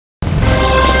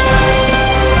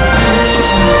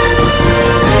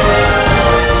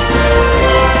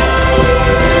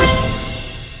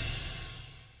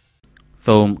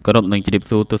សូមគោរពនឹងជម្រាប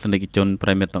សួរទស្សនិកជនប្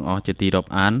រិមិត្តទាំងអស់ជាទីរាប់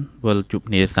អានវិលជួប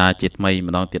គ្នាសារជាថ្មី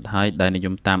ម្ដងទៀតហើយដែលនិយ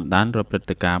មតាមដានរកព្រឹត្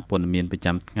តិការណ៍ព័ត៌មានប្រ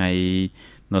ចាំថ្ងៃ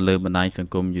នៅលើបណ្ដាញស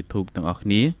ង្គម YouTube ទាំងអស់គ្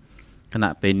នាខ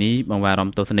ណៈពេលនេះបងប្អូន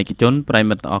ទស្សនិកជនប្រិ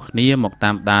មិត្តទាំងអស់គ្នាមក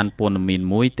តាមដានព័ត៌មាន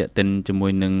មួយទាក់ទិនជាមួ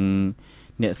យនឹង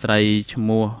អ្នកស្រីឈ្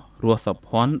មោះរស់សុ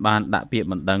ភ័ណ្ឌបានដាក់ពាក្យ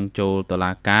បណ្ដឹងចូលតុ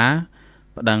លាការ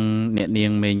ប្តឹងអ្នកនា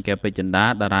ងមេងកែបពេជ្រចិន្តា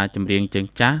តារាចម្រៀងជើង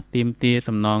ចាស់ទាមទារ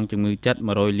សំណងជំងឺចិត្ត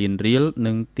100លានរៀល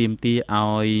និងទាមទារ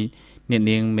ឲ្យអ្នក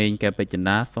នាងមេងកែបពេជ្រចិន្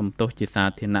តាសុំទោសជាសា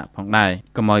ធារណៈផងដែរ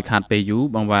កុំឲ្យខាតពេលយូរ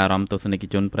បងប្អូនទស្សនិក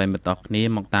ជនប្រិយមិត្តអស់គ្នា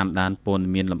មកតាមដានព័ត៌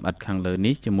មានលម្អិតខាងលើ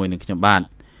នេះជាមួយនឹងខ្ញុំបាទ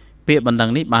ពាក្យបណ្ដឹង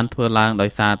នេះបានធ្វើឡើងដោ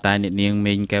យសារតែអ្នកនាង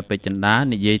មេងកែបពេជ្រចិន្តា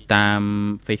និយាយតាម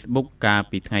Facebook កាល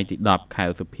ពីថ្ងៃទី10ខែ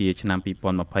ឧសភាឆ្នាំ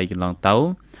2020កន្លងទៅ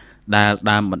ដែល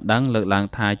ដើមបណ្ដឹងលើកឡើង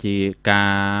ថាជាកា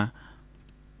រ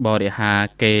បរិហា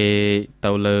គេ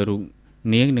ទៅលើរូប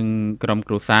នាងនិងក្រុម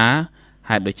គ្រួសារ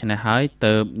ហេតុដូច្នេះហើយ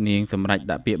ទើបនាងសម្រេច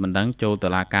ដាក់ពាក្យបណ្ដឹងចូលតុ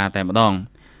លាការតែម្ដង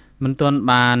មិនទាន់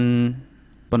បាន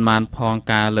ប៉ុន្មានផង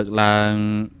ការលើកឡើង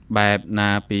បែបណា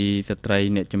ពីស្ត្រី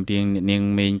អ្នកចម្រៀងអ្នកនាង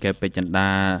មេងកែបពេជ្រចិន្តា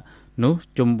នោះ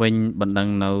ជុំវិញបណ្ដឹង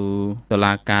នៅតុ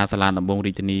លាការសាលាដំបង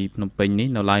រាជធានីភ្នំពេញនេះ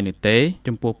នៅឡើយនោះទេ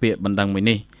ចំពោះពាក្យបណ្ដឹងមួយ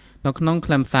នេះនៅក្នុង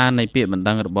ខ្លឹមសារនៃពាក្យបណ្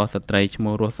ដឹងរបស់ស្ត្រីឈ្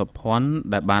មោះរស់សុភ័ណ្ឌ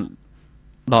ដែលបាន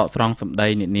ដកស្រង់សម្ដី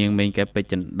អ្នកនាងមេងកែបពេជ្រ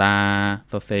ចិន្តា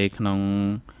សរសេរក្នុង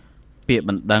ពាក្យប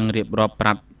ណ្ដឹងរៀបរាប់ប្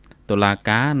រាប់តុលា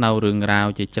ការនៅរឿងរ៉ាវ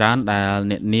ជាច្រើនដែល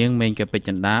អ្នកនាងមេងកែបពេជ្រ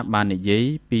ចិន្តាបាននិយាយ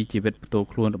ពីជីវិតផ្ទាល់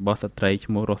ខ្លួនរបស់ស្ត្រី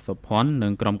ឈ្មោះរស់សុភ័ណ្ឌនិ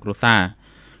ងក្រុមគ្រួសារ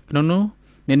ក្នុងនោះ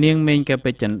អ្នកនាងមេងកែប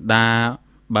ពេជ្រចិន្តា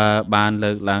បើបាន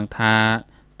លើកឡើងថា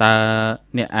តើ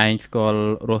អ្នកឯងស្គាល់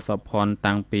រស់សុភ័ណ្ឌ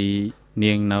តាំងពី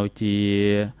នាងនៅជា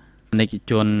និច្ច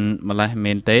ជនម្លេះ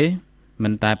មែនទេមិ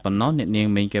នតែប៉ុណ្ណោះអ្នកនាង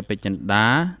មេងកែបពេជ្រចិន្តា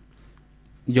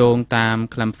យោងតាម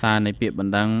ខ្លឹមសារនៃពាក្យប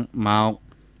ណ្ដឹងមក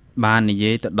បាននិ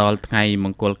យាយទៅដល់ថ្ងៃម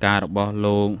ង្គលការរបស់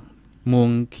លោកមួង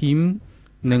ឃីម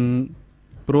និង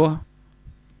ព្រោះ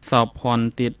សោភ័ណ្ឌ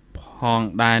ទៀតផង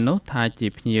ដែរនោះថាជា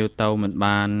ភ្ញៀវទៅមិន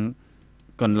បាន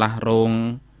កន្លះរោង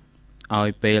ឲ្យ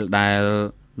ពេលដែល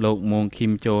លោកមួងឃី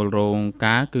មចូលរោង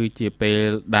ការគឺជាពេល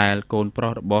ដែលកូនប្រុ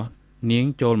សរបស់នាង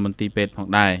ចូលមន្ទីរពេទ្យផង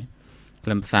ដែរខ្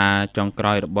លឹមសារចុងក្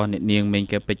រោយរបស់អ្នកនាងមេង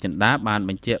កែបពេជ្រចិន្តាបាន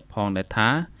បញ្ជាក់ផងដែរថា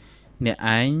អ្នក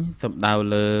ឯងសំដៅ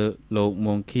លើលោក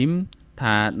មួងឃីម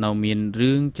ថានៅមាន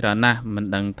រឿងច្រើនណាស់មិន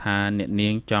ដឹងថាអ្នកនា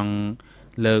ងចង់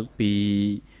លើកពី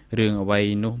រឿងអ្វី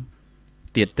នោះ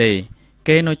ទៀតទេ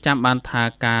គេនៅចាំបានថា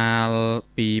កាល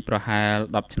ពីប្រហែល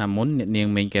10ឆ្នាំមុនអ្នកនាង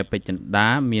មេងកែបពេជ្រចិន្តា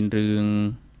មានរឿង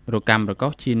រកម្មរកុ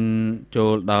សឈានចូ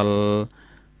លដល់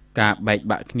ការបែក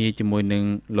បាក់គ្នាជាមួយនឹង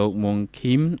លោកមួង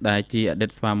ឃីមដែលជាអតីត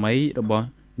ស្វាមីរបស់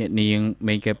អ្នកនាង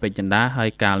មេងកែបពេជ្រចិន្តាហើយ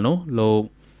កាលនោះលោក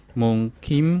មួង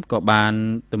ឃីមក៏បាន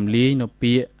ទម្លាយនៅ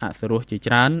ពាក្យអសុរោះជា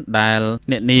ច្រើនដែល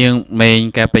អ្នកនាងមេង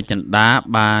កែបពេជ្រចិន្តា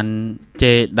បាន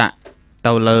ជេរដាក់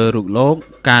ទៅលើរូបលោក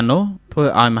ការនោះធ្វើ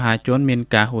ឲ្យមហាជនមាន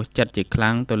ការហួសចិត្តជាខ្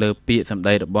លាំងទៅលើពាក្យសម្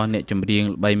ដីរបស់អ្នកចម្រៀង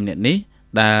ល្បីម្នាក់នេះ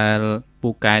ដែលពូ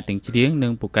កែទាំងច្រៀងនិ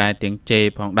ងពូកែទាំងជេរ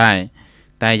ផងដែរ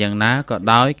តែយ៉ាងណាក៏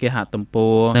ដោយគេហទំព័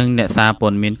រនិងអ្នកសារព័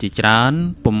ត៌មានជាច្រើន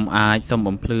ពុំអាចសុំ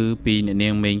បំភ្លឺពីអ្នកនា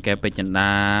ងមេងកែបពេជ្រចិន្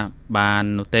តាបាន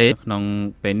នោះទេក្នុង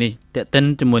ពេលនេះទាក់ទិន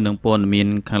ជាមួយនឹងព័ត៌មាន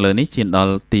ខាងលើនេះឈានដ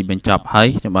ល់ទីបញ្ចប់ហើយ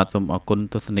ខ្ញុំបាទសូមអរគុណ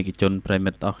ទស្សនិកជនប្រិយ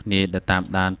មិត្តអស់គ្នាដែលតាម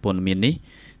ដានព័ត៌មាននេះ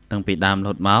តាំងពីដើមរ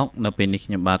ហូតមកនៅពេលនេះ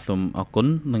ខ្ញុំបាទសូមអរគុណ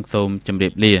និងសូមជម្រា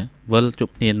បលាវិលជួប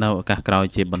គ្នានៅឱកាសក្រោយ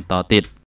ជាបន្តទៀត